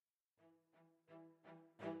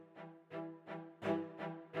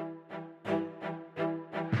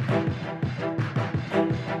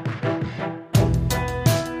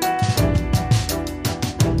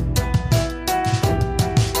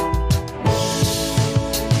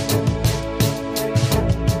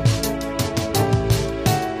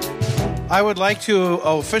I would like to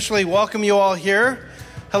officially welcome you all here.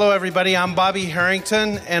 Hello, everybody. I'm Bobby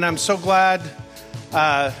Harrington, and I'm so glad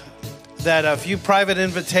that a few private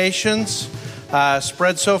invitations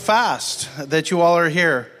spread so fast that you all are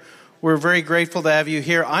here. We're very grateful to have you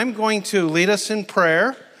here. I'm going to lead us in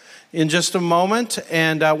prayer in just a moment,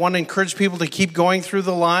 and I want to encourage people to keep going through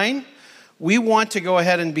the line. We want to go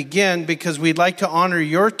ahead and begin because we'd like to honor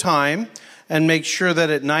your time and make sure that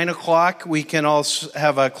at 9 o'clock we can all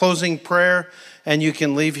have a closing prayer and you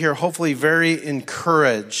can leave here hopefully very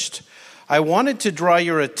encouraged. I wanted to draw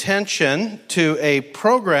your attention to a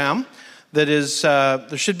program that is,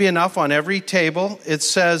 there should be enough on every table. It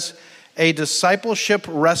says a Discipleship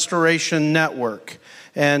Restoration Network.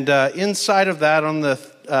 And inside of that on the,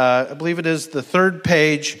 I believe it is the third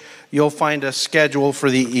page, you'll find a schedule for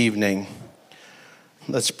the evening.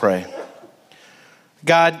 Let's pray.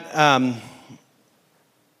 God,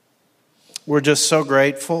 we're just so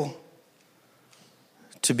grateful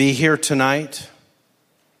to be here tonight.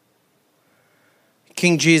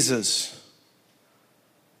 King Jesus,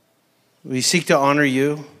 we seek to honor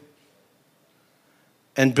you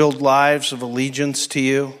and build lives of allegiance to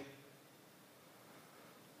you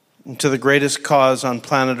and to the greatest cause on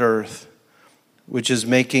planet Earth, which is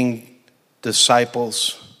making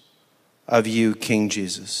disciples of you, King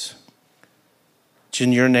Jesus. It's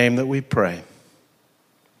in your name that we pray.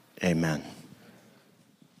 Amen.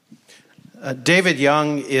 David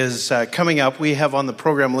Young is coming up. We have on the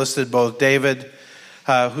program listed both David,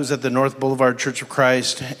 who's at the North Boulevard Church of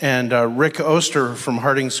Christ, and Rick Oster from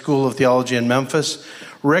Harding School of Theology in Memphis.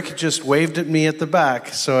 Rick just waved at me at the back,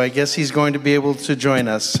 so I guess he's going to be able to join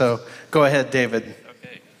us. So go ahead, David.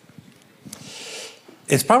 Okay.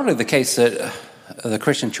 It's probably the case that the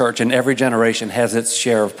Christian church in every generation has its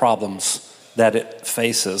share of problems that it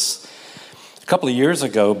faces. A couple of years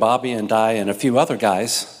ago, Bobby and I and a few other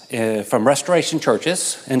guys from Restoration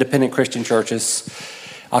churches, independent Christian churches,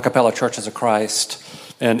 a cappella churches of Christ,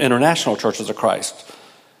 and international churches of Christ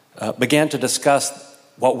began to discuss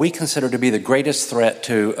what we consider to be the greatest threat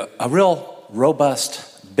to a real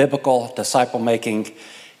robust, biblical, disciple-making,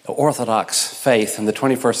 orthodox faith in the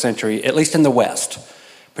 21st century, at least in the West,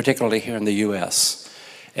 particularly here in the U.S.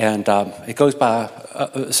 And it goes by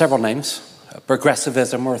several names.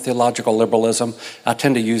 Progressivism or theological liberalism. I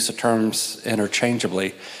tend to use the terms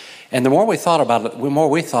interchangeably. And the more we thought about it, the more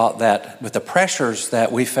we thought that with the pressures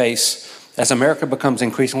that we face as America becomes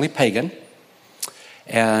increasingly pagan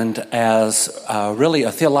and as really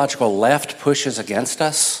a theological left pushes against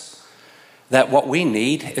us, that what we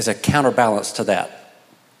need is a counterbalance to that.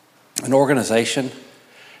 An organization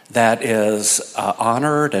that is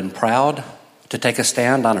honored and proud to take a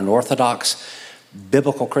stand on an orthodox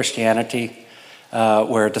biblical Christianity,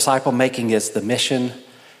 where disciple-making is the mission,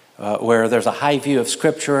 where there's a high view of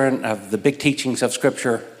Scripture and of the big teachings of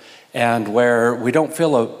Scripture, and where we don't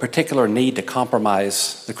feel a particular need to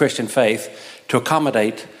compromise the Christian faith to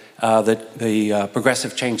accommodate the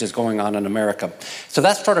progressive changes going on in America. So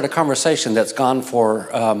that started a conversation that's gone for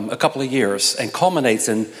a couple of years and culminates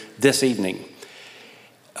in this evening.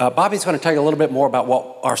 Bobby's going to tell you a little bit more about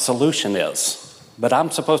what our solution is. But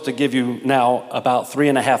I'm supposed to give you now about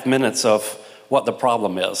 3.5 minutes of what the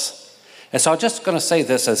problem is. And so I'm just going to say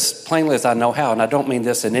this as plainly as I know how, and I don't mean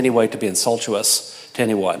this in any way to be insultuous to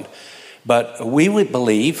anyone. But we would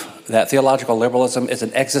believe that theological liberalism is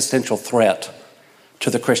an existential threat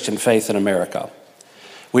to the Christian faith in America.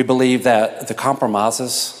 We believe that the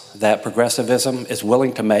compromises that progressivism is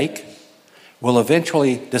willing to make will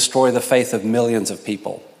eventually destroy the faith of millions of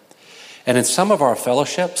people. And in some of our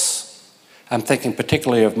fellowships, I'm thinking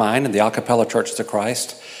particularly of mine and the a cappella Churches of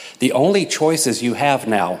Christ, the only choices you have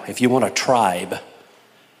now, if you want a tribe,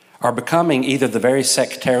 are becoming either the very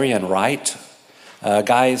sectarian right,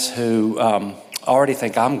 guys who already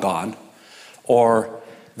think I'm gone, or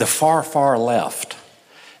the far, far left.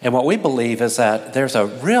 And what we believe is that there's a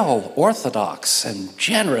real orthodox and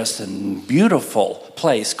generous and beautiful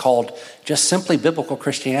place called just simply biblical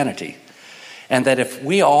Christianity. And that if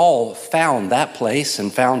we all found that place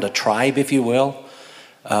and found a tribe, if you will,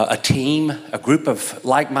 a team, a group of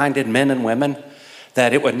like-minded men and women,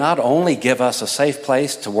 that it would not only give us a safe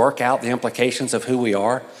place to work out the implications of who we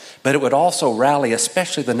are, but it would also rally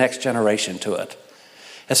especially the next generation to it.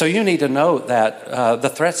 And so you need to know that the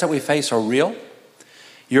threats that we face are real.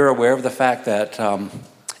 You're aware of the fact that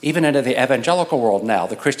even in the evangelical world now,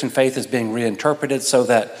 the Christian faith is being reinterpreted so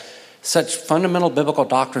that such fundamental biblical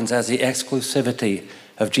doctrines as the exclusivity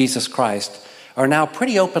of Jesus Christ are now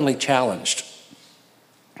pretty openly challenged.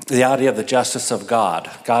 The idea of the justice of God,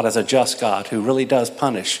 God as a just God who really does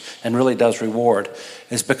punish and really does reward,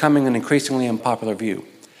 is becoming an increasingly unpopular view.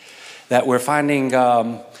 that we're finding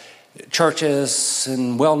churches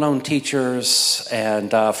and well-known teachers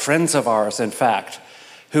and friends of ours, in fact,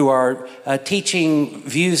 who are teaching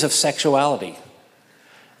views of sexuality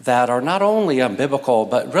that are not only unbiblical,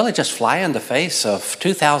 but really just fly in the face of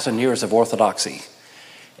 2,000 years of orthodoxy.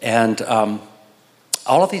 And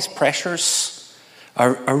all of these pressures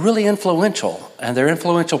are really influential, and they're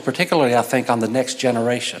influential particularly, I think, on the next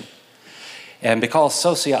generation. And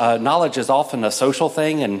because knowledge is often a social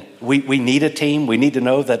thing, and we need a team, we need to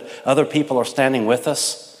know that other people are standing with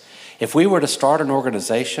us. If we were to start an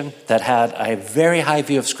organization that had a very high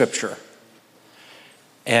view of Scripture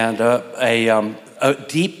and a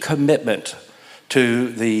deep commitment to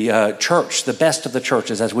the church, the best of the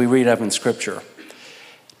churches as we read of in Scripture,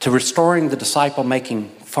 to restoring the disciple-making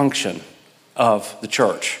function of the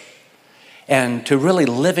church, and to really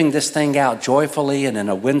living this thing out joyfully and in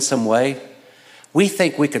a winsome way, we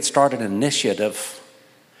think we could start an initiative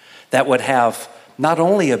that would have not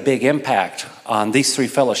only a big impact on these three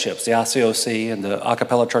fellowships, the ICOC and the A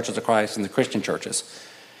Cappella Churches of Christ and the Christian churches,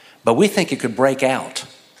 but we think it could break out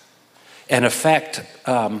and affect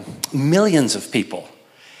millions of people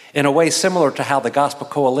in a way similar to how the Gospel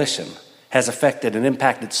Coalition has affected and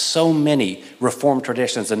impacted so many Reformed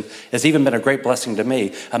traditions and has even been a great blessing to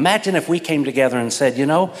me. Imagine if we came together and said,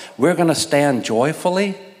 we're going to stand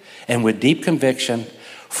joyfully and with deep conviction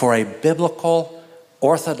for a biblical,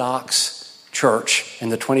 orthodox church in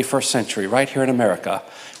the 21st century, right here in America,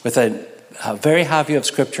 with a very high view of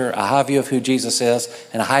Scripture, a high view of who Jesus is,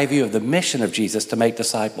 and a high view of the mission of Jesus to make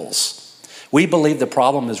disciples. We believe the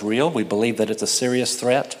problem is real. We believe that it's a serious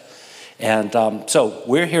threat. And so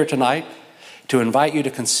we're here tonight to invite you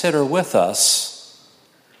to consider with us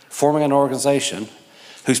forming an organization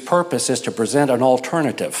whose purpose is to present an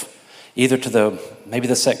alternative, either to maybe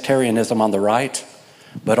the sectarianism on the right,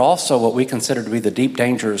 but also what we consider to be the deep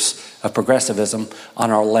dangers of progressivism on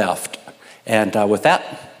our left. And with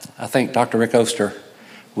that, I think Dr. Rick Oster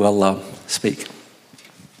will speak.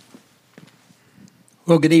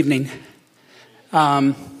 Well, good evening.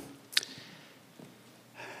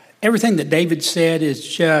 Everything that David said is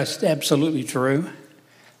just absolutely true.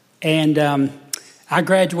 And I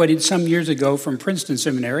graduated some years ago from Princeton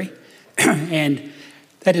Seminary, and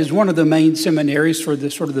that is one of the main seminaries for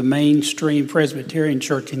the mainstream Presbyterian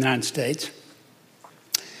Church in the United States.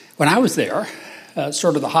 When I was there,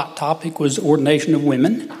 sort of the hot topic was ordination of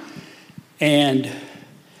women. And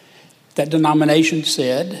that denomination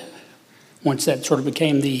said, once that sort of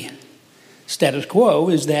became the status quo,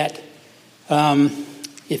 is that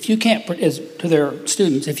if you can't, to their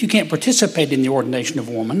students, if you can't participate in the ordination of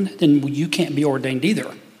a woman, then you can't be ordained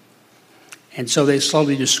either. And so they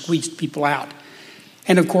slowly just squeezed people out.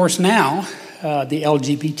 And of course now, the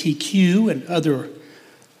LGBTQ and other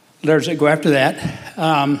letters that go after that,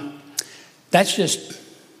 that's just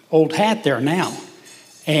old hat there now.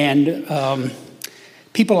 And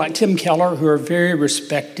people like Tim Keller, who are very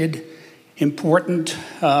respected, important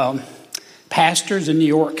pastors in New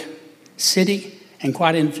York City and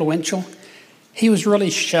quite influential, he was really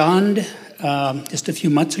shunned just a few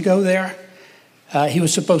months ago there. He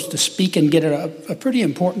was supposed to speak and get a pretty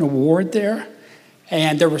important award there.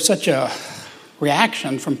 And there was such a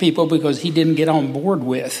reaction from people because he didn't get on board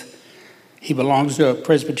with. He belongs to a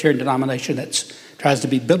Presbyterian denomination that tries to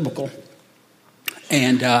be biblical.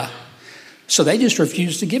 And so they just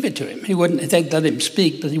refused to give it to him. They let him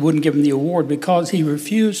speak, but he wouldn't give him the award because he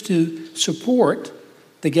refused to support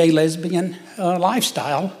the gay-lesbian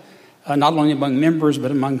lifestyle, not only among members,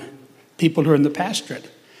 but among people who are in the pastorate.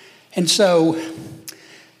 And so,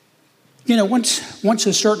 once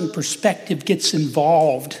a certain perspective gets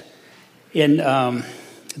involved in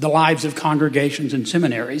the lives of congregations and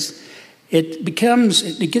seminaries, it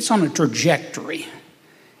gets on a trajectory,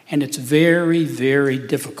 and it's very, very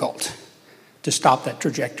difficult to stop that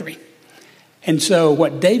trajectory. And so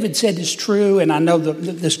what David said is true, and I know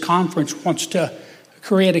that this conference wants to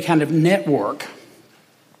create a kind of network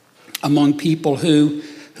among people who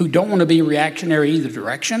don't want to be reactionary either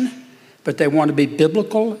direction, but they want to be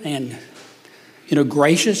biblical and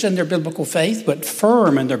gracious in their biblical faith, but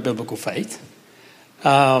firm in their biblical faith,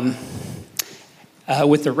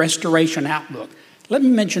 with the restoration outlook. Let me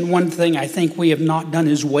mention one thing I think we have not done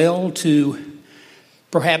as well to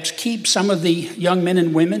perhaps keep some of the young men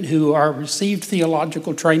and women who are received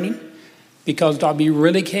theological training, because I'll be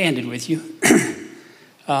really candid with you.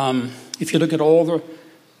 If you look at all the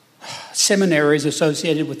seminaries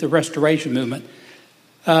associated with the Restoration movement,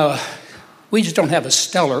 we just don't have a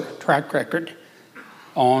stellar track record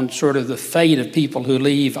on sort of the fate of people who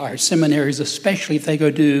leave our seminaries, especially if they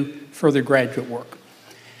go do further graduate work.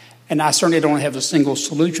 And I certainly don't have a single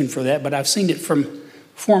solution for that, but I've seen it from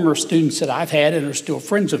former students that I've had and are still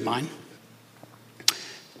friends of mine.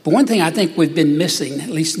 But one thing I think we've been missing, at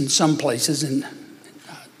least in some places, and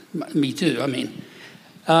me too,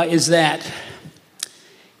 is that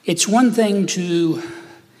it's one thing to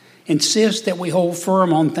insist that we hold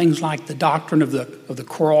firm on things like the doctrine of the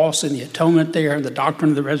cross and the atonement there, and the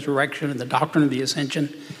doctrine of the resurrection and the doctrine of the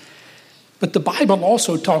ascension. But the Bible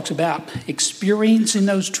also talks about experiencing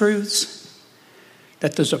those truths,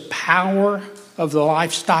 that there's a power of the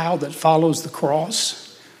lifestyle that follows the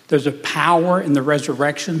cross. There's a power in the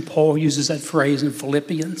resurrection. Paul uses that phrase in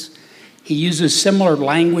Philippians. He uses similar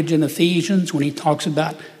language in Ephesians when he talks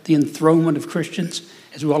about the enthronement of Christians,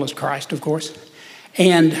 as well as Christ, of course.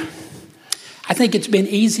 And I think it's been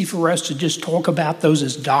easy for us to just talk about those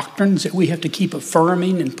as doctrines that we have to keep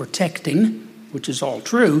affirming and protecting, which is all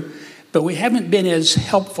true, but we haven't been as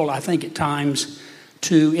helpful, I think, at times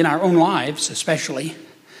to, in our own lives especially,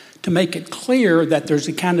 to make it clear that there's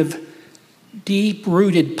a kind of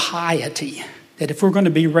deep-rooted piety, that if we're going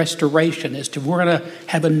to be restorationists, if we're going to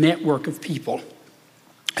have a network of people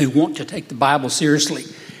who want to take the Bible seriously,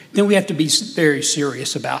 then we have to be very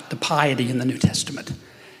serious about the piety in the New Testament.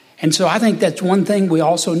 And so I think that's one thing we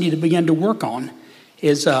also need to begin to work on,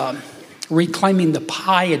 is reclaiming the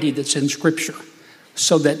piety that's in Scripture,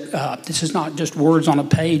 so that this is not just words on a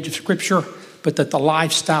page of Scripture, but that the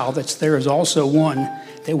lifestyle that's there is also one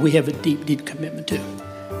that we have a deep, deep commitment to.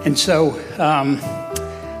 And so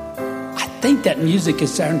I think that music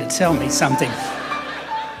is starting to tell me something.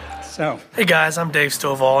 Hey guys, I'm Dave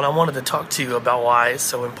Stovall, and I wanted to talk to you about why it's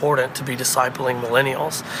so important to be discipling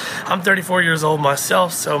millennials. I'm 34 years old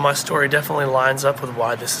myself, so my story definitely lines up with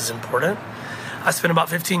why this is important. I spent about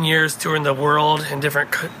 15 years touring the world in different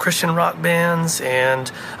Christian rock bands,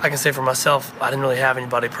 and I can say for myself, I didn't really have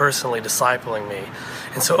anybody personally discipling me.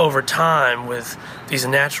 And so over time, with these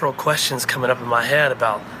natural questions coming up in my head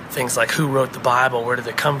about things like who wrote the Bible, where did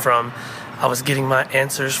it come from, I was getting my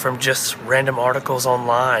answers from just random articles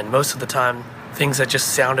online, most of the time things that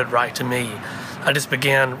just sounded right to me. I just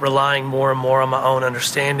began relying more and more on my own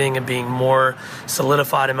understanding and being more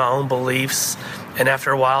solidified in my own beliefs. And after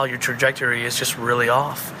a while, your trajectory is just really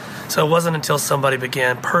off. So it wasn't until somebody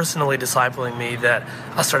began personally discipling me that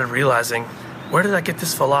I started realizing, where did I get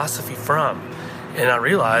this philosophy from? And I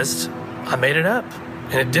realized I made it up.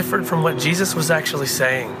 And it differed from what Jesus was actually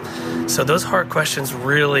saying. So those hard questions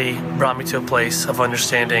really brought me to a place of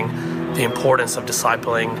understanding the importance of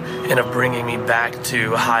discipling and of bringing me back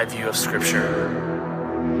to a high view of Scripture.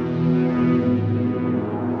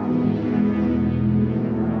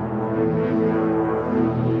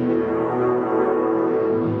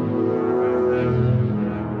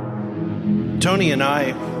 Tony and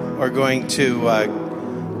I are going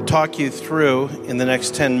to talk you through, in the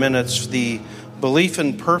next 10 minutes, the belief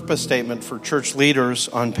and purpose statement for church leaders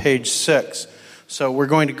on page 6. So we're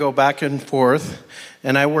going to go back and forth,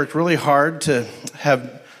 and I worked really hard to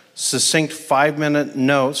have succinct 5-minute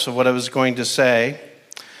notes of what I was going to say.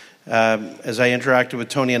 As I interacted with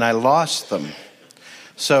Tony, and I lost them.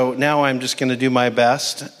 So now I'm just going to do my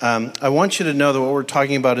best. I want you to know that what we're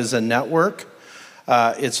talking about is a network.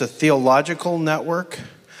 It's a theological network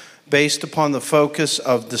based upon the focus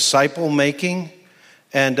of disciple making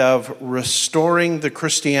and of restoring the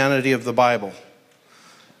Christianity of the Bible.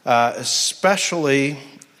 Especially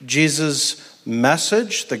Jesus'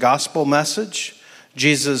 message, the gospel message,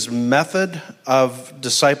 Jesus' method of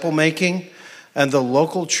disciple making, and the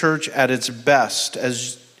local church at its best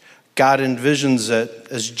as God envisions it,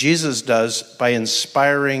 as Jesus does, by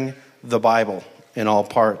inspiring the Bible in all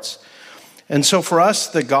parts. And so for us,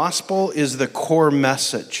 the gospel is the core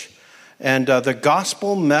message. And the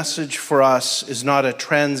gospel message for us is not a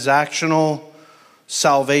transactional,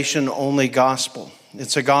 salvation-only gospel.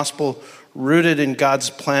 It's a gospel rooted in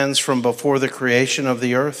God's plans from before the creation of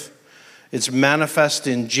the earth. It's manifest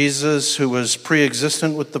in Jesus, who was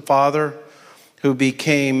pre-existent with the Father, who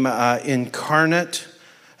became incarnate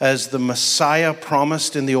as the Messiah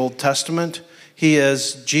promised in the Old Testament. He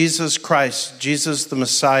is Jesus Christ, Jesus the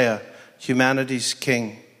Messiah, humanity's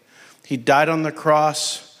King. He died on the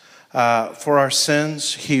cross for our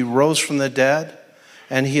sins. He rose from the dead,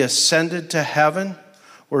 and he ascended to heaven,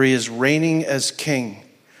 where he is reigning as King.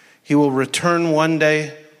 He will return one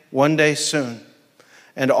day soon,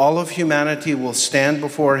 and all of humanity will stand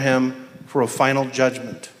before him for a final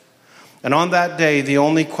judgment. And on that day, the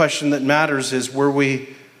only question that matters is, were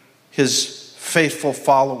we his faithful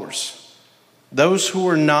followers? Those who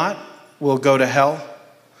were not will go to hell.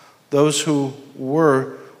 Those who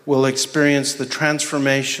were will experience the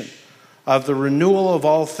transformation of the renewal of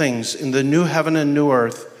all things in the new heaven and new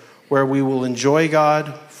earth, where we will enjoy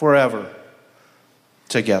God forever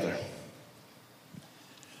together.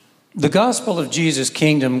 The gospel of Jesus'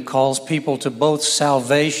 kingdom calls people to both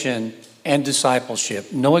salvation and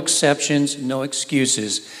discipleship. No exceptions, no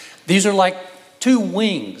excuses. These are like two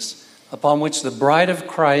wings upon which the bride of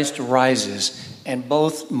Christ rises, and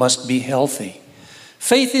both must be healthy.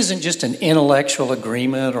 Faith isn't just an intellectual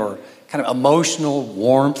agreement or kind of emotional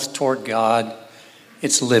warmth toward God.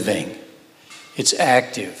 It's living. It's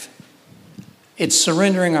active. It's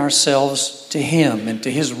surrendering ourselves to Him and to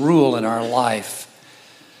His rule in our life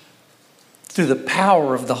through the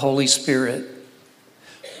power of the Holy Spirit.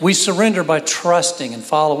 We surrender by trusting and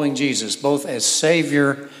following Jesus, both as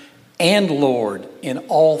Savior and Lord in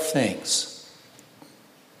all things.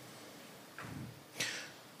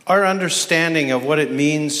 Our understanding of what it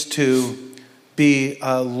means to be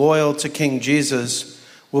loyal to King Jesus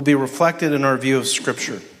will be reflected in our view of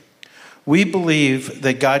Scripture. We believe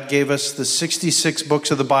that God gave us the 66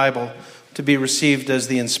 books of the Bible to be received as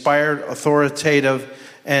the inspired, authoritative,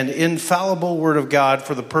 and infallible Word of God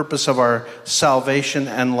for the purpose of our salvation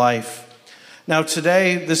and life. Now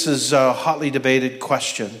today, this is a hotly debated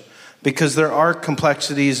question because there are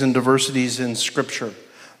complexities and diversities in Scripture.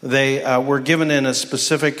 They were given in a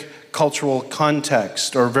specific cultural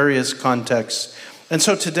context or various contexts. And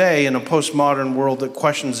so today, in a postmodern world that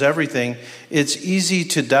questions everything, it's easy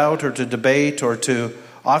to doubt or to debate or to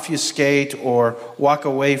obfuscate or walk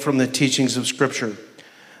away from the teachings of Scripture.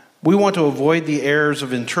 We want to avoid the errors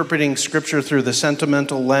of interpreting Scripture through the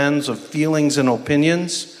sentimental lens of feelings and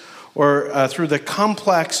opinions, or through the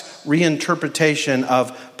complex reinterpretation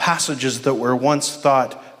of passages that were once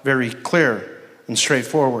thought very clear and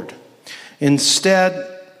straightforward.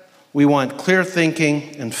 Instead, we want clear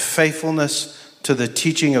thinking and faithfulness to the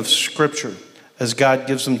teaching of Scripture as God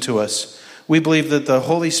gives them to us. We believe that the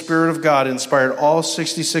Holy Spirit of God inspired all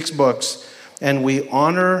 66 books, and we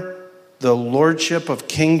honor the lordship of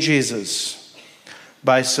King Jesus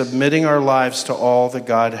by submitting our lives to all that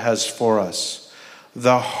God has for us.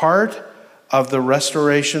 The heart of the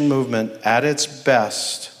restoration movement at its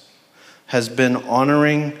best has been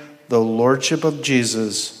honoring the lordship of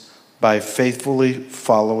Jesus by faithfully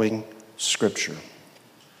following Scripture.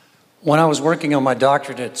 When I was working on my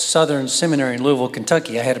doctorate at Southern Seminary in Louisville,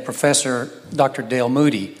 Kentucky, I had a professor, Dr. Dale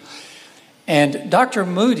Moody. And Dr.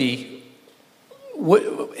 Moody,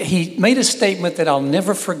 he made a statement that I'll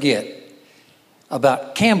never forget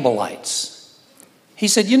about Campbellites. He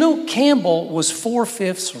said, Campbell was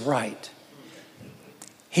 4/5 right.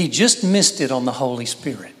 He just missed it on the Holy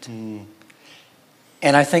Spirit.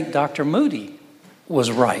 And I think Dr. Moody was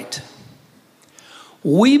right.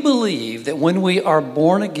 We believe that when we are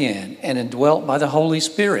born again and indwelt by the Holy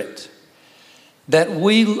Spirit, that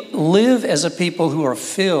we live as a people who are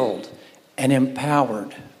filled and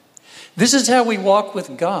empowered. This is how we walk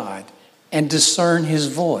with God and discern His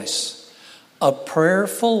voice. A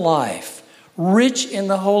prayerful life, rich in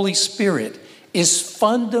the Holy Spirit, is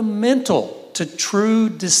fundamental to true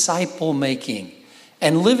disciple making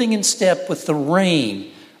and living in step with the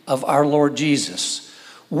reign of our Lord Jesus.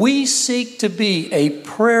 We seek to be a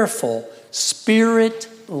prayerful,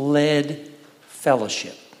 Spirit-led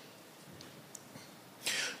fellowship.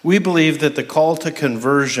 We believe that the call to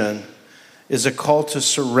conversion is a call to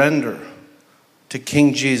surrender to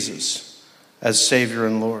King Jesus as Savior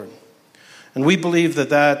and Lord. And we believe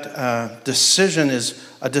that decision is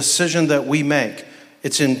a decision that we make.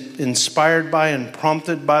 It's inspired by and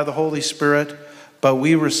prompted by the Holy Spirit, but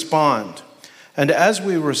we respond. And as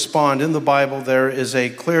we respond, in the Bible, there is a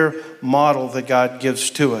clear model that God gives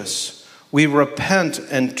to us. We repent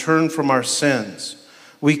and turn from our sins.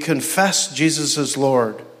 We confess Jesus as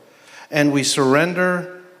Lord, and we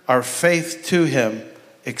surrender our faith to Him,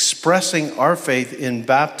 expressing our faith in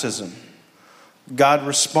baptism. God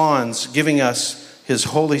responds, giving us His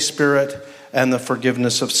Holy Spirit and the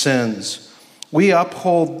forgiveness of sins. We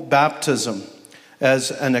uphold baptism as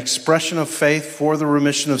an expression of faith for the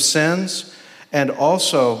remission of sins, and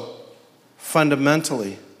also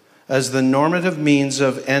fundamentally as the normative means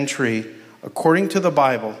of entry, according to the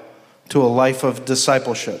Bible, to a life of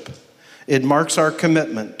discipleship. It marks our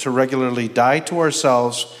commitment to regularly die to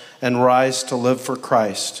ourselves and rise to live for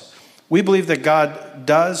Christ. We believe that God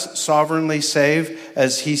does sovereignly save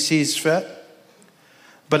as He sees fit,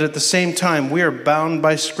 but at the same time, we are bound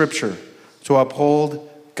by Scripture to uphold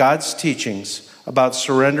God's teachings about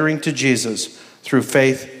surrendering to Jesus through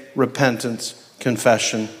faith, repentance,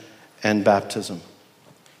 confession, and baptism.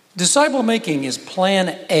 Disciple making is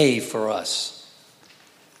plan A for us.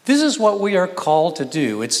 This is what we are called to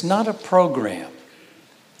do. It's not a program.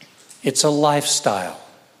 It's a lifestyle.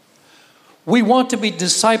 We want to be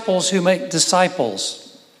disciples who make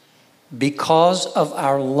disciples because of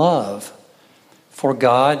our love for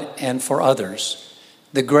God and for others.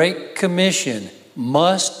 The Great Commission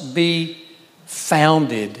must be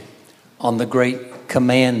founded on the Great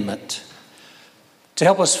Commandment. To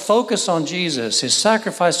help us focus on Jesus, His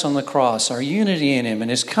sacrifice on the cross, our unity in Him, and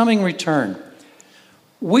His coming return,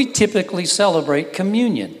 we typically celebrate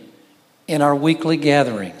communion in our weekly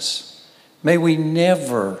gatherings. May we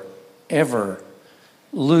never, ever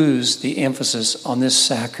lose the emphasis on this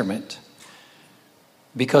sacrament,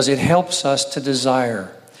 because it helps us to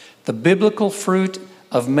desire the biblical fruit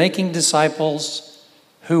of making disciples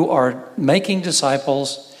who are making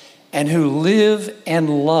disciples and who live and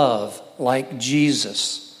love like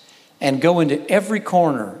Jesus and go into every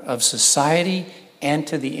corner of society and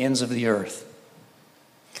to the ends of the earth.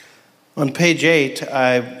 On page 8,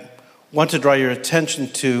 I want to draw your attention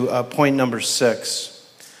to point number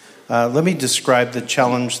 6. Let me describe the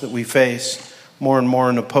challenge that we face more and more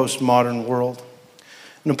in a postmodern world.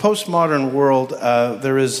 In a postmodern world,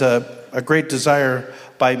 there is a great desire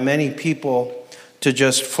by many people to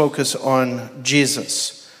just focus on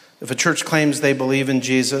Jesus. If a church claims they believe in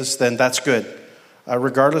Jesus, then that's good.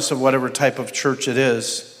 Regardless of whatever type of church it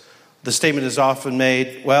is, the statement is often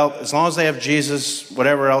made, well, as long as they have Jesus,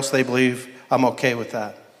 whatever else they believe, I'm okay with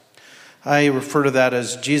that. I refer to that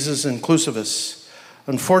as Jesus inclusivists.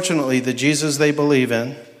 Unfortunately, the Jesus they believe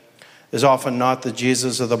in is often not the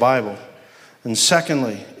Jesus of the Bible. And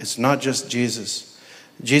secondly, it's not just Jesus.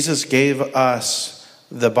 Jesus gave us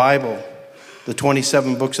the Bible, the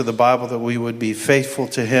 27 books of the Bible, that we would be faithful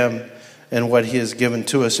to Him and what He has given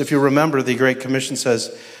to us. If you remember, the Great Commission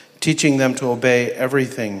says, teaching them to obey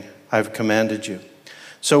everything I've commanded you.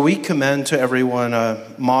 So we commend to everyone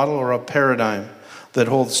a model or a paradigm that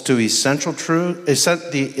holds to essential truth,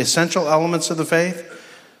 the essential elements of the faith,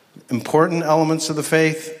 important elements of the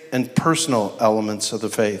faith, and personal elements of the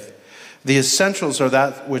faith. The essentials are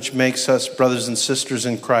that which makes us brothers and sisters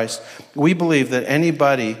in Christ. We believe that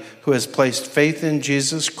anybody who has placed faith in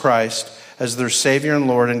Jesus Christ as their Savior and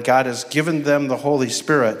Lord, and God has given them the Holy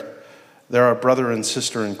Spirit, they're our brother and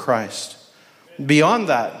sister in Christ. Beyond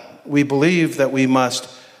that, we believe that we must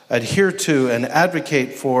adhere to and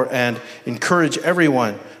advocate for and encourage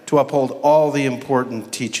everyone to uphold all the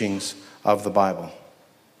important teachings of the Bible.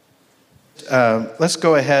 Let's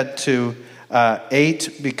go ahead to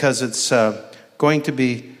 8, because it's going to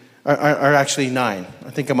be, or actually 9. I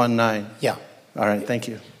think I'm on 9. Yeah. All right, thank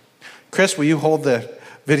you. Chris, will you hold the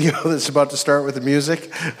video that's about to start with the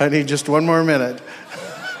music? I need just one more minute.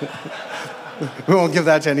 We won't give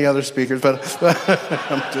that to any other speakers, but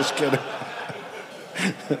I'm just kidding.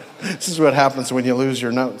 This is what happens when you lose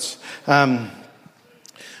your notes.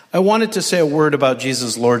 I wanted to say a word about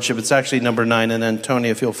Jesus' Lordship. It's actually number 9, and then Tony,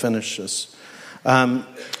 if you'll finish this.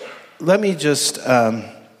 Let me just,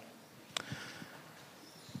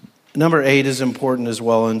 number 8 is important as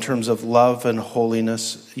well in terms of love and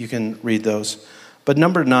holiness. You can read those. But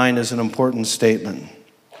number 9 is an important statement.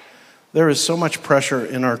 There is so much pressure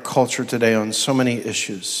in our culture today on so many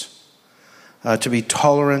issues to be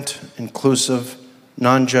tolerant, inclusive,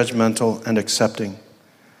 non-judgmental, and accepting.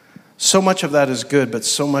 So much of that is good, but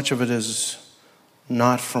so much of it is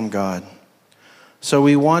not from God. So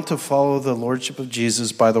we want to follow the Lordship of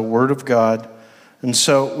Jesus by the Word of God. And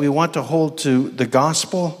so we want to hold to the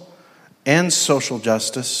gospel and social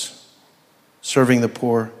justice, serving the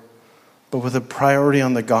poor, but with a priority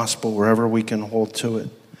on the gospel wherever we can hold to it.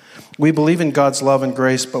 We believe in God's love and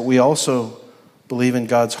grace, but we also believe in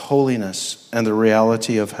God's holiness and the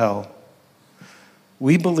reality of hell.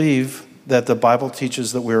 We believe that the Bible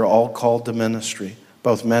teaches that we are all called to ministry,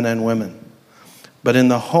 both men and women. But in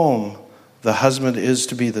the home, the husband is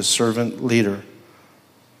to be the servant leader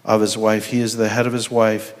of his wife. He is the head of his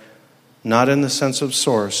wife, not in the sense of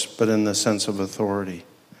source, but in the sense of authority.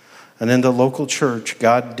 And in the local church,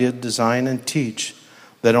 God did design and teach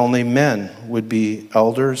that only men would be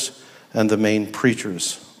elders and the main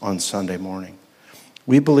preachers on Sunday morning.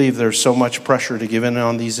 We believe there's so much pressure to give in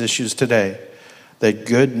on these issues today that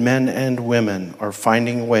good men and women are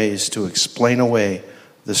finding ways to explain away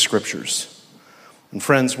the scriptures. And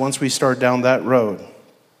friends, once we start down that road,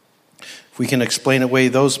 if we can explain away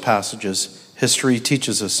those passages, history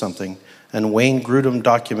teaches us something. And Wayne Grudem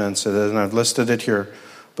documents it, and I've listed it here,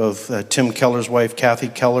 both Tim Keller's wife, Kathy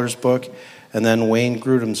Keller's book, and then Wayne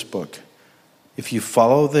Grudem's book. If you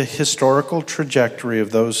follow the historical trajectory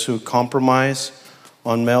of those who compromise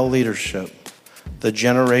on male leadership, the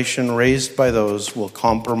generation raised by those will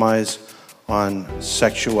compromise on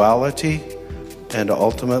sexuality, and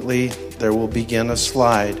ultimately there will begin a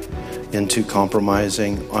slide into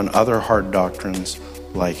compromising on other hard doctrines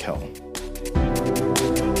like hell.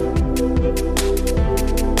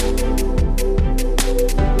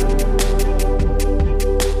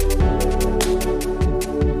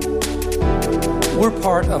 We're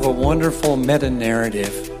part of a wonderful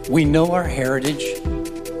meta-narrative. We know our heritage.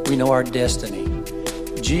 We know our destiny.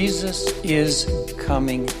 Jesus is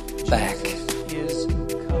coming back.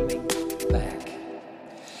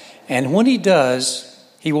 And when he does,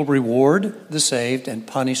 he will reward the saved and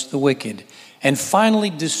punish the wicked, and finally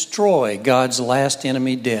destroy God's last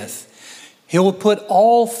enemy, death. He will put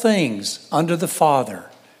all things under the Father,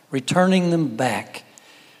 returning them back,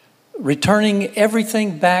 returning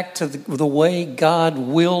everything back to the way God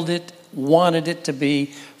willed it, wanted it to be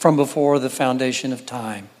from before the foundation of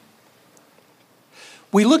time.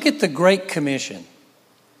 We look at the Great Commission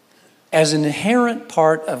as an inherent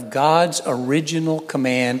part of God's original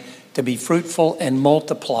command to be fruitful and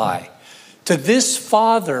multiply. To this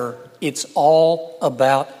Father, it's all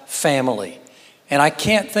about family. And I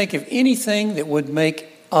can't think of anything that would make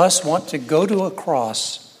us want to go to a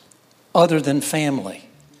cross other than family.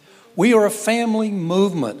 We are a family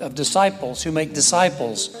movement of disciples who make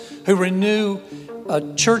disciples, who renew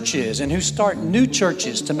churches and who start new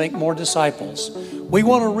churches to make more disciples. We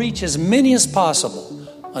want to reach as many as possible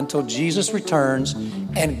until Jesus returns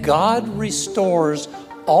and God restores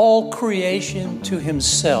all creation to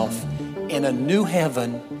himself in a new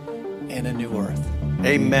heaven and a new earth.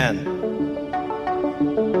 Amen.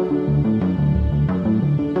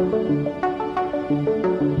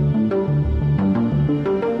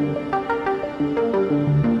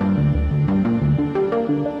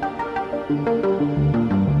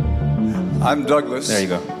 I'm Douglas. There you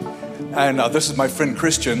go. And this is my friend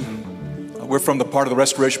Christian. We're from the part of the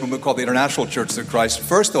Restoration Movement called the International Church of Christ.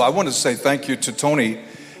 First, though, I want to say thank you to Tony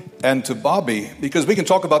and to Bobby, because we can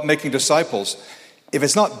talk about making disciples. If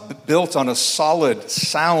it's not built on a solid,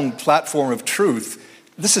 sound platform of truth,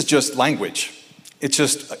 this is just language. It's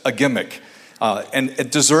just a gimmick. And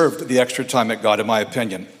it deserved the extra time it got, in my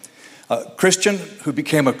opinion. Christian, who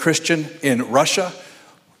became a Christian in Russia.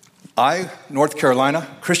 North Carolina.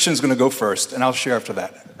 Christian's going to go first, and I'll share after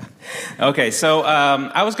that. Okay, so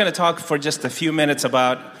I was going to talk for just a few minutes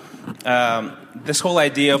about this whole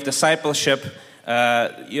idea of discipleship.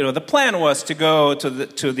 The plan was to go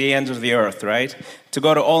to the ends of the earth, right? To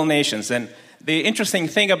go to all nations. And the interesting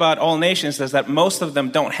thing about all nations is that most of them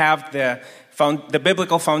don't have the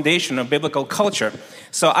biblical foundation of biblical culture.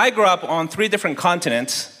 So I grew up on 3 different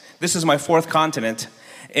continents. This is my 4th continent.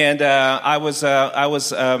 And I was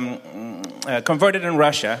converted in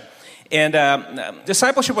Russia. And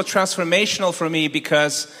discipleship was transformational for me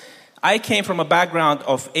because I came from a background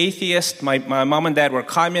of atheist. My mom and dad were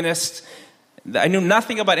communists. I knew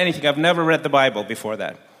nothing about anything. I've never read the Bible before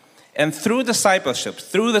that. And through discipleship,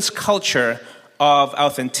 through this culture of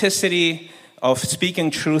authenticity, of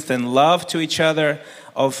speaking truth and love to each other,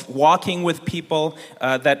 of walking with people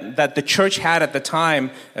that the church had at the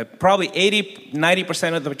time, probably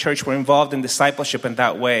 90% of the church were involved in discipleship in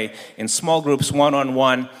that way, in small groups,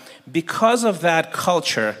 one-on-one. Because of that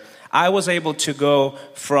culture, I was able to go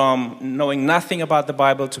from knowing nothing about the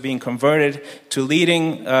Bible to being converted to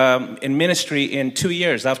leading in ministry in 2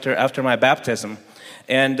 years after my baptism.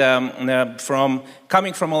 And from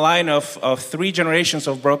coming from a line of 3 generations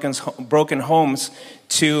of broken homes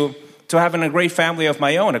to having a great family of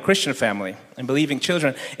my own, a Christian family, and believing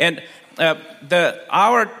children. And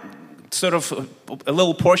our sort of a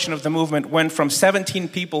little portion of the movement went from 17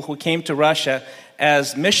 people who came to Russia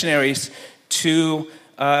as missionaries to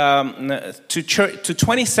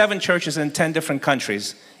 27 churches in 10 different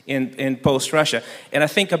countries in post-Russia. And I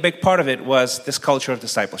think a big part of it was this culture of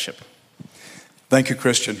discipleship. Thank you,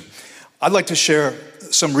 Christian. I'd like to share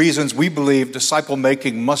some reasons we believe disciple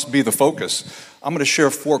making must be the focus. I'm going to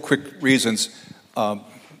share 4 quick reasons.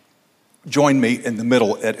 Join me in the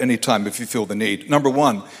middle at any time if you feel the need. Number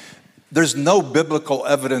 1, there's no biblical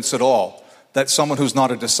evidence at all that someone who's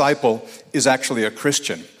not a disciple is actually a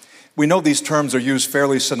Christian. We know these terms are used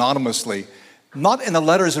fairly synonymously, not in the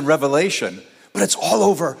letters in Revelation, but it's all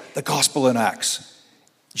over the Gospel in Acts.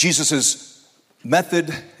 Jesus'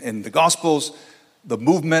 method in the Gospels, the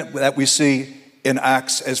movement that we see in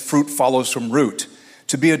Acts as fruit follows from root.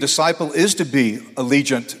 To be a disciple is to be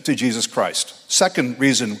allegiant to Jesus Christ. Second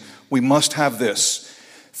reason we must have this.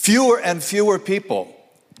 Fewer and fewer people,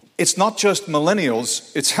 it's not just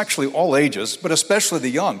millennials, it's actually all ages, but especially the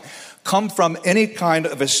young, come from any kind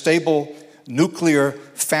of a stable nuclear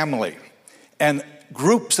family. And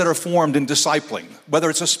groups that are formed in discipling, whether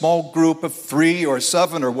it's a small group of 3 or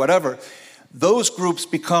 7 or whatever, those groups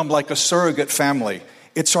become like a surrogate family.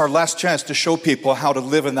 It's our last chance to show people how to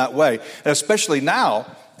live in that way. And especially now,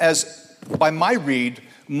 as by my read,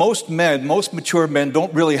 most mature men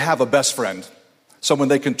don't really have a best friend, someone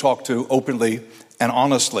they can talk to openly and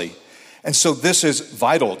honestly. And so this is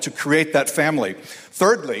vital to create that family.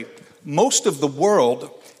 Thirdly, most of the world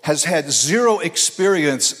has had zero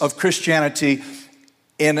experience of Christianity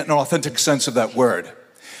in an authentic sense of that word.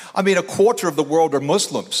 I mean, 1/4 of the world are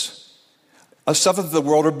Muslims. 1/7 of the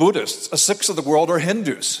world are Buddhists. 1/6 of the world are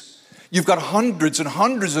Hindus. You've got hundreds and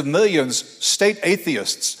hundreds of millions state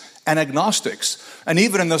atheists and agnostics. And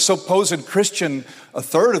even in the supposed Christian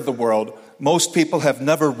 1/3 of the world, most people have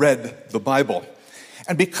never read the Bible.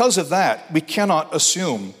 And because of that, we cannot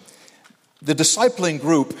assume. The discipling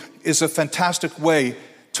group is a fantastic way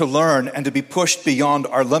to learn and to be pushed beyond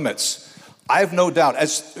our limits. I have no doubt,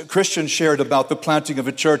 as Christian shared about the planting of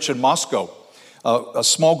a church in Moscow, a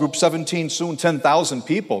small group, 17, soon 10,000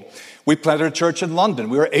 people. We planted a church in London.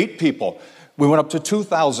 We were 8 people. We went up to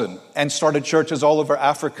 2,000 and started churches all over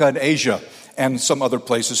Africa and Asia and some other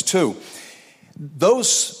places too.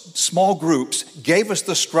 Those small groups gave us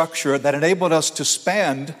the structure that enabled us to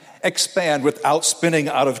expand without spinning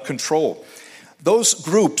out of control. Those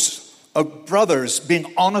groups of brothers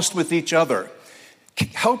being honest with each other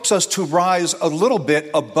helps us to rise a little bit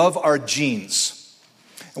above our genes.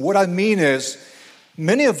 And what I mean is,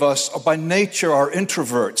 many of us by nature are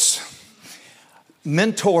introverts.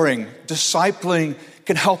 Mentoring, discipling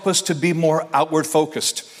can help us to be more outward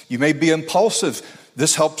focused. You may be impulsive.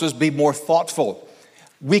 This helps us be more thoughtful.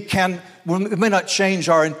 We may not change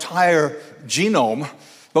our entire genome,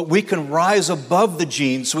 but we can rise above the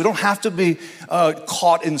genes, so we don't have to be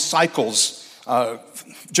caught in cycles,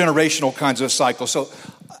 generational kinds of cycles. So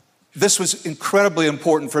this was incredibly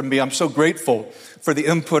important for me. I'm so grateful for the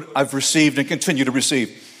input I've received and continue to receive.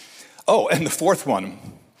 Oh, and the fourth one,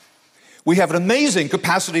 we have an amazing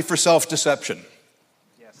capacity for self-deception.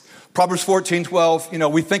 Yes. Proverbs 14:12,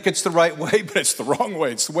 we think it's the right way, but it's the wrong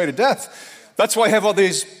way. It's the way to death. That's why I have all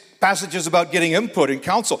these passages about getting input and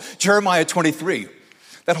counsel. Jeremiah 23.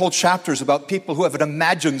 That whole chapter is about people who have an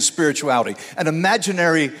imagined spirituality, an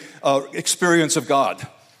imaginary experience of God.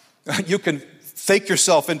 You can fake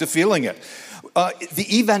yourself into feeling it.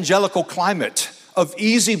 The evangelical climate of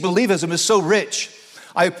easy believism is so rich.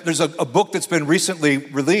 There's a book that's been recently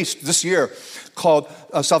released this year called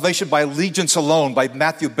Salvation by Allegiance Alone by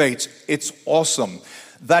Matthew Bates. It's awesome.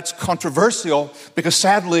 That's controversial because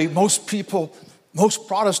sadly most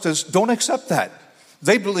Protestants don't accept that.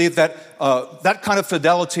 They believe that that kind of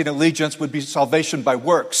fidelity and allegiance would be salvation by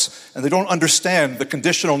works, and they don't understand the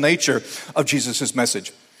conditional nature of Jesus'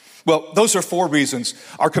 message. Well, those are 4 reasons.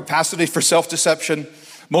 Our capacity for self-deception.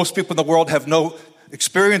 Most people in the world have no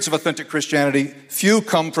experience of authentic Christianity. Few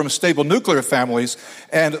come from stable nuclear families.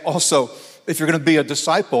 And also, if you're going to be a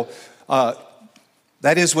disciple,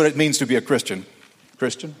 that is what it means to be a Christian.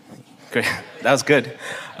 Christian? Great. That was good.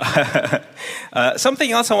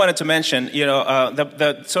 Something else I wanted to mention,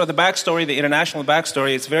 the backstory, the international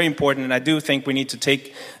backstory, is very important, and I do think we need to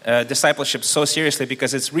take discipleship so seriously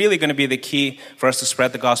because it's really going to be the key for us to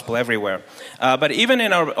spread the gospel everywhere. But even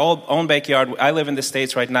in our own backyard, I live in the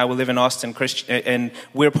States right now. We live in Austin, and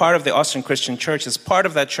we're part of the Austin Christian Church. As part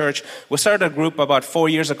of that church, we started a group about 4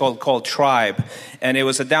 years ago called Tribe, and it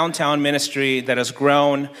was a downtown ministry that has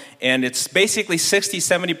grown, and it's basically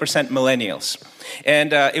 60-70% millennials.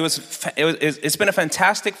 And it's been a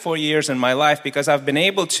fantastic 4 years in my life because I've been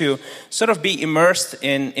able to sort of be immersed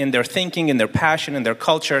in their thinking, in their passion, in their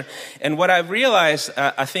culture. And what I've realized,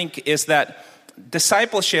 I think, is that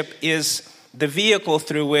discipleship is the vehicle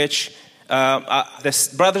through which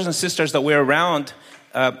the brothers and sisters that we're around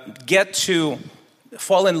get to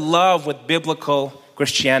fall in love with biblical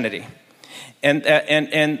Christianity. And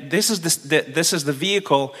this is the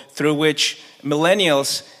vehicle through which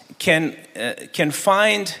millennials can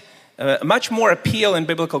find much more appeal in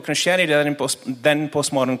biblical Christianity than in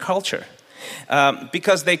postmodern culture,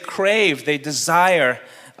 because they desire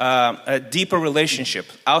a deeper relationship,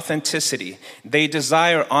 authenticity. They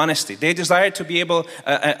desire honesty. They desire to be able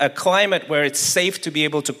a climate where it's safe to be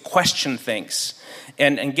able to question things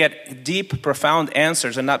and get deep, profound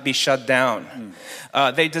answers and not be shut down.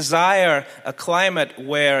 They desire a climate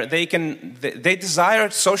where they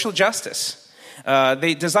desire social justice.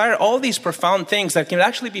 They desire all these profound things that can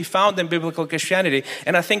actually be found in biblical Christianity.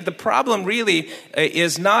 And I think the problem really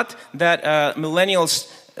is not that millennials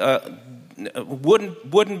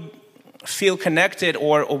wouldn't feel connected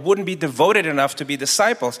or wouldn't be devoted enough to be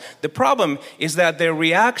disciples. The problem is that they're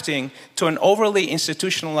reacting to an overly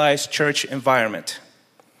institutionalized church environment.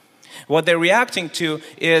 What they're reacting to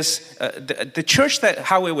is the church, that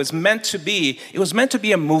how it was meant to be. It was meant to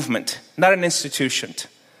be a movement, not an institution.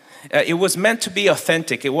 It was meant to be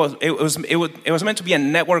authentic. It was meant to be a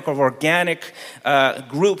network of organic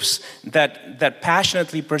groups that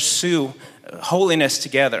passionately pursue holiness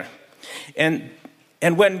together. And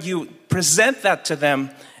when you present that to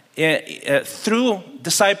them through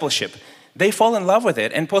discipleship, they fall in love with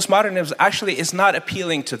it. And postmodernism actually is not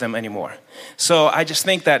appealing to them anymore. So I just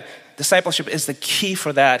think that discipleship is the key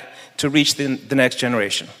for that to reach the next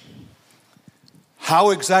generation.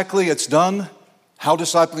 How exactly it's done, how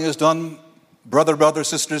discipling is done, brother,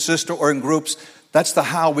 sister, or in groups, that's the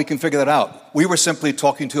how. We can figure that out. We were simply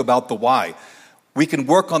talking to you about the why. We can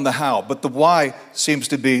work on the how, but the why seems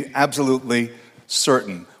to be absolutely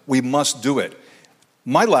certain. We must do it.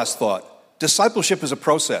 My last thought, discipleship is a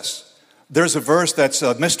process. There's a verse that's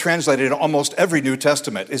mistranslated in almost every New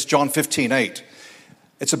Testament. It's John 15:8.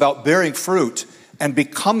 It's about bearing fruit and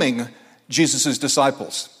becoming Jesus'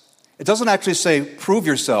 disciples. It doesn't actually say prove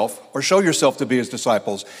yourself or show yourself to be his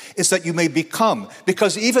disciples. It's that you may become,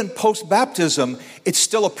 because even post-baptism, it's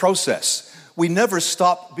still a process. We never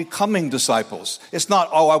stop becoming disciples. It's not,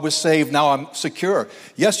 oh, I was saved, now I'm secure.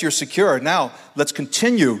 Yes, you're secure. Now let's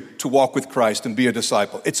continue to walk with Christ and be a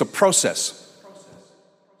disciple. It's a process.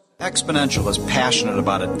 Exponential is passionate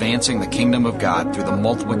about advancing the kingdom of God through the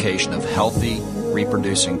multiplication of healthy,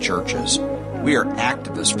 reproducing churches. We are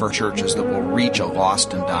activists for churches that will reach a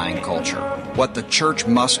lost and dying culture. What the church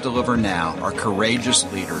must deliver now are courageous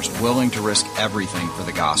leaders willing to risk everything for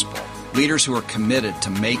the gospel. Leaders who are committed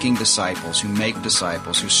to making disciples, who make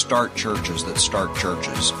disciples, who start churches that start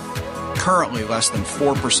churches. Currently, less than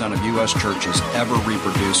 4% of U.S. churches ever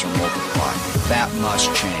reproduce or multiply. That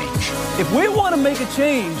must change. If we want to make a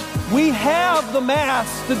change, we have the mass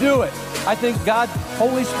to do it. I think God,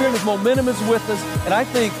 Holy Spirit, His momentum is with us, and I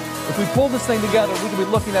think if we pull this thing together, we can be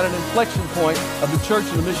looking at an inflection point of the church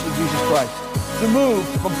and the mission of Jesus Christ. To move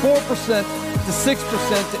from 4% to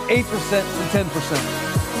 6% to 8% to 10%.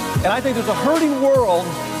 And I think there's a hurting world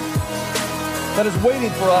that is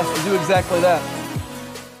waiting for us to do exactly that.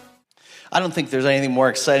 I don't think there's anything more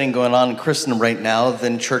exciting going on in Christendom right now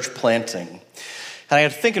than church planting. And I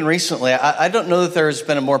got thinking recently, I don't know that there has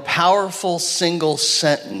been a more powerful single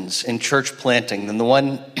sentence in church planting than the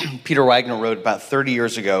one Peter Wagner wrote about 30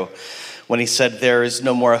 years ago when he said, "There is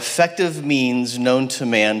no more effective means known to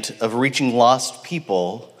man of reaching lost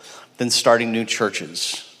people than starting new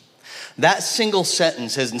churches." That single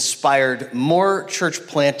sentence has inspired more church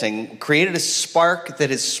planting, created a spark that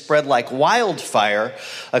has spread like wildfire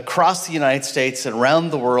across the United States and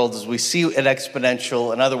around the world, as we see at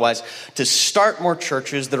Exponential and otherwise, to start more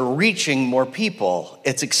churches that are reaching more people.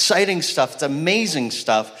 It's exciting stuff. It's amazing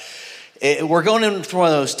stuff. We're going through one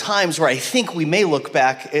of those times where I think we may look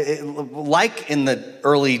back, like in the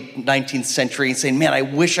early 19th century, and say, man, I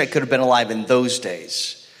wish I could have been alive in those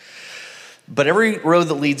days. But every road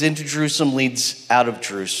that leads into Jerusalem leads out of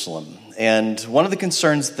Jerusalem. And one of the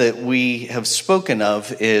concerns that we have spoken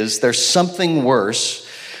of is there's something worse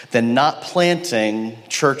than not planting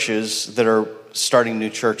churches that are starting new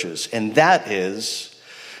churches. And that is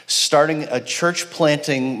starting a church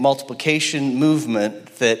planting multiplication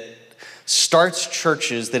movement that starts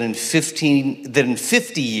churches that in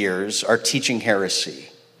 50 years are teaching heresy.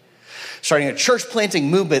 Starting a church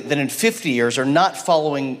planting movement that in 50 years are not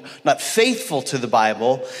faithful to the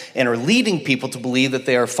Bible and are leading people to believe that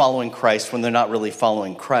they are following Christ when they're not really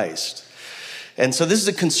following Christ. And so this is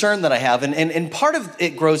a concern that I have. And part of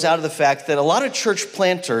it grows out of the fact that a lot of church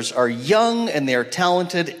planters are young and they are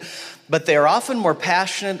talented, but they are often more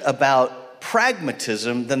passionate about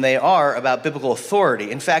pragmatism than they are about biblical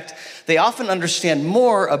authority. In fact, they often understand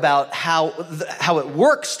more about how it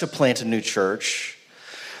works to plant a new church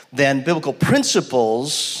than biblical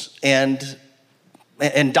principles and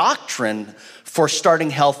doctrine for starting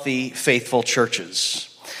healthy, faithful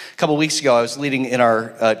churches. A couple weeks ago, I was leading in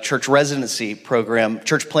our church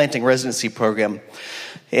planting residency program,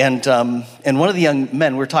 and one of the young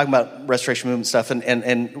men, we were talking about Restoration Movement stuff,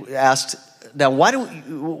 and asked, now why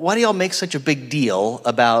do y'all make such a big deal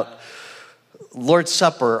about Lord's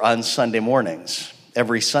Supper on Sunday mornings,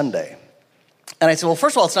 every Sunday? And I said, well,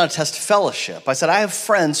 first of all, it's not a test of fellowship. I said, I have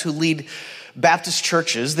friends who lead Baptist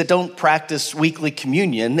churches that don't practice weekly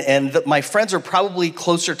communion, and that my friends are probably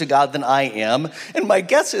closer to God than I am. And my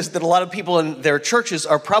guess is that a lot of people in their churches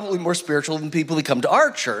are probably more spiritual than people that come to our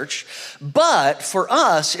church. But for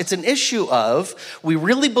us, it's an issue of, we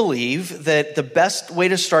really believe that the best way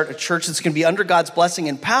to start a church that's going to be under God's blessing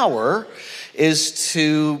and power is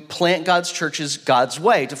to plant God's churches God's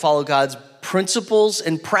way, to follow God's principles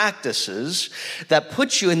and practices that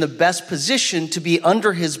put you in the best position to be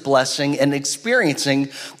under his blessing and experiencing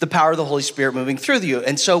the power of the Holy Spirit moving through you.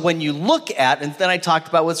 And so when you look at, and then I talked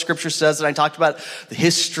about what Scripture says, and I talked about the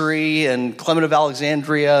history and Clement of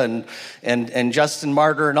Alexandria and Justin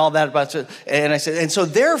Martyr and all that about it. And I said, and so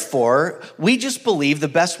therefore, we just believe the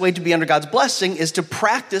best way to be under God's blessing is to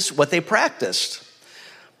practice what they practiced.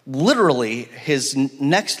 Literally, his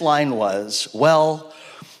next line was, well,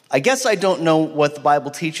 I guess I don't know what the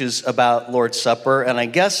Bible teaches about Lord's Supper, and I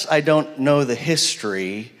guess I don't know the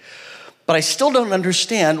history, but I still don't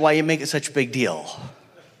understand why you make it such a big deal.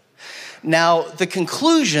 Now, the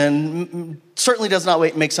conclusion certainly does not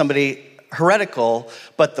make somebody heretical,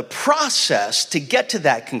 but the process to get to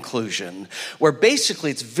that conclusion, where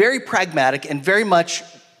basically it's very pragmatic and very much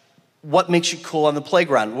what makes you cool on the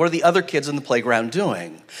playground? What are the other kids on the playground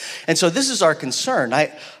doing? And so this is our concern.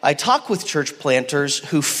 I talk with church planters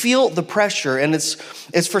who feel the pressure, and it's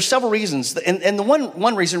for several reasons. And the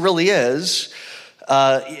one reason really is,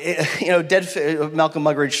 Malcolm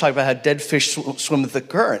Muggeridge talked about how dead fish swim with the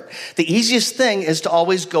current. The easiest thing is to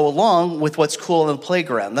always go along with what's cool on the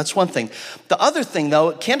playground. That's one thing. The other thing,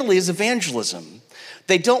 though, candidly, is evangelism.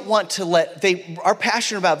 They don't want to they are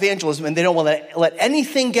passionate about evangelism, and they don't want to let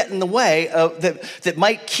anything get in the way that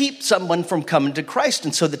might keep someone from coming to Christ.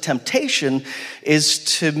 And so the temptation is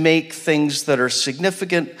to make things that are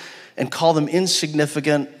significant and call them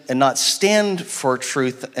insignificant and not stand for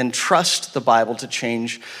truth and trust the Bible to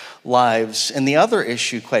change lives. And the other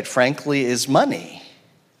issue, quite frankly, is money.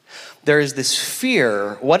 There is this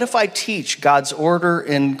fear, what if I teach God's order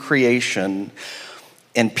in creation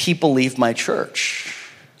and people leave my church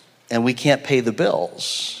and we can't pay the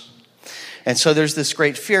bills? And so there's this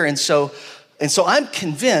great fear. And so I'm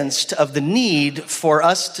convinced of the need for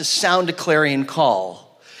us to sound a clarion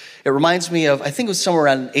call. It reminds me of, I think it was somewhere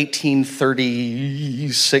around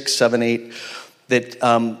 1836, 7, 8,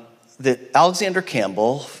 that Alexander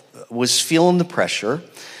Campbell was feeling the pressure.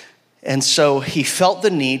 And so he felt the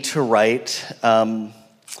need to write,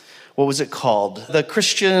 what was it called? The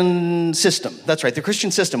Christian System. That's right, the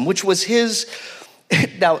Christian System, which was his.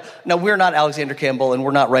 Now we're not Alexander Campbell, and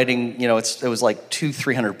we're not writing, it was like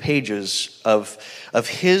 200-300 pages of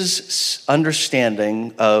his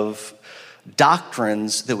understanding of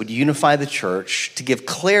doctrines that would unify the church, to give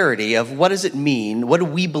clarity of what does it mean, what do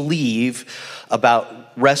we believe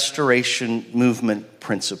about restoration movement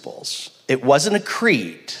principles. It wasn't a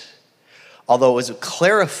creed, although it was a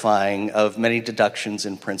clarifying of many deductions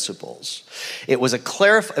and principles. It was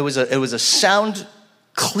a sound,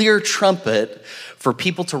 clear trumpet for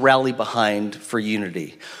people to rally behind for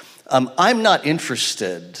unity. I'm not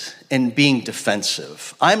interested in being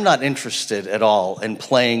defensive. I'm not interested at all in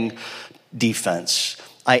playing defense.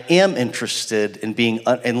 I am interested in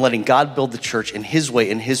letting God build the church in his way,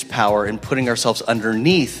 in his power, and putting ourselves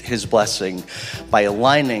underneath his blessing by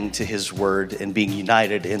aligning to his word and being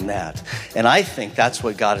united in that. And I think that's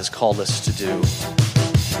what God has called us to do.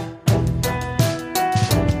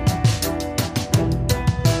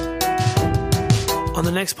 On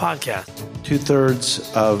the next podcast,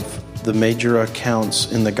 2/3 of the major accounts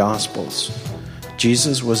in the Gospels,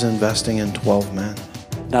 Jesus was investing in 12 men.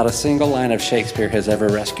 Not a single line of Shakespeare has ever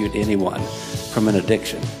rescued anyone from an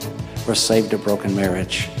addiction, or saved a broken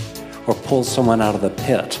marriage, or pulled someone out of the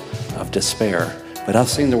pit of despair. But I've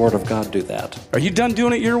seen the Word of God do that. Are you done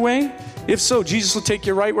doing it your way? If so, Jesus will take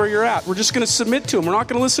you right where you're at. We're just going to submit to him. We're not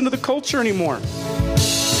going to listen to the culture anymore.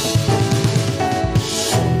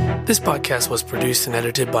 This podcast was produced and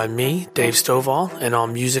edited by me, Dave Stovall, and all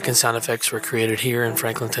music and sound effects were created here in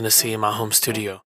Franklin, Tennessee in my home studio.